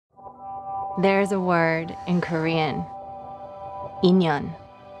There's a word in Korean, 인연.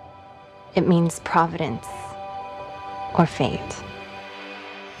 It means providence or fate.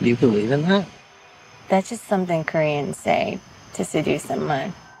 Do you believe in that? That's just something Koreans say to seduce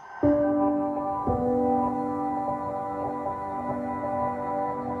someone.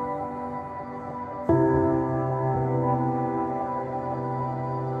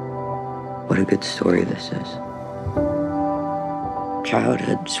 What a good story this is.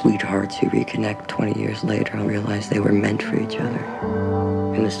 Childhood sweethearts who reconnect 20 years later and realize they were meant for each other.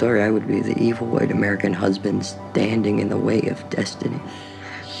 In the story, I would be the evil white American husband standing in the way of destiny.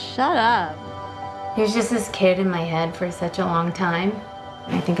 Shut up. He was just this kid in my head for such a long time.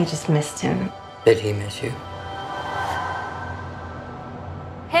 I think I just missed him. Did he miss you?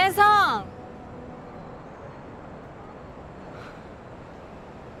 Hae Sung!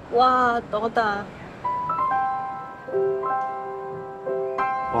 와, 너다.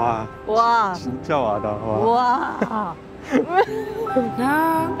 와, 와. 진짜 와다. 와. 와.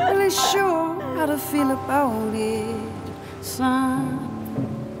 Not really sure how to feel about it, son.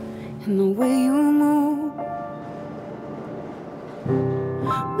 And the way you move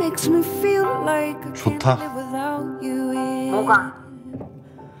makes me feel like I can't 좋다. live without you. 뭐가?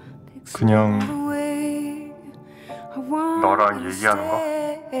 그냥 너랑 너랑 얘기하는 거?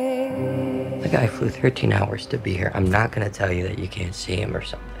 The guy flew 13 hours to be here. I'm not going to tell you that you can't see him or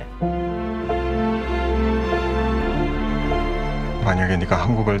something. 만약에 네가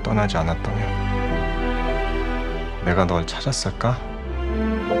한국을 떠나지 않았다면 내가 널 찾았을까?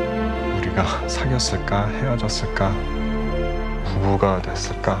 우리가 사귀었을까? 헤어졌을까? 부부가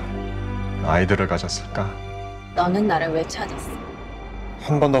됐을까? 아이들을 가졌을까? 너는 나를 왜 찾았어?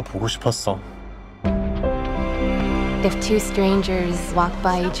 한 번 더 보고 싶었어. If two strangers walk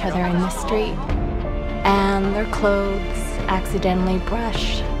by each other in the street and their clothes accidentally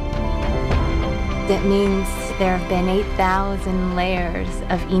brush, that means there have been 8,000 layers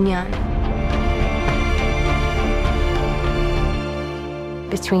of 인연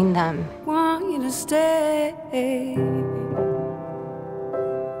between them. want you to stay.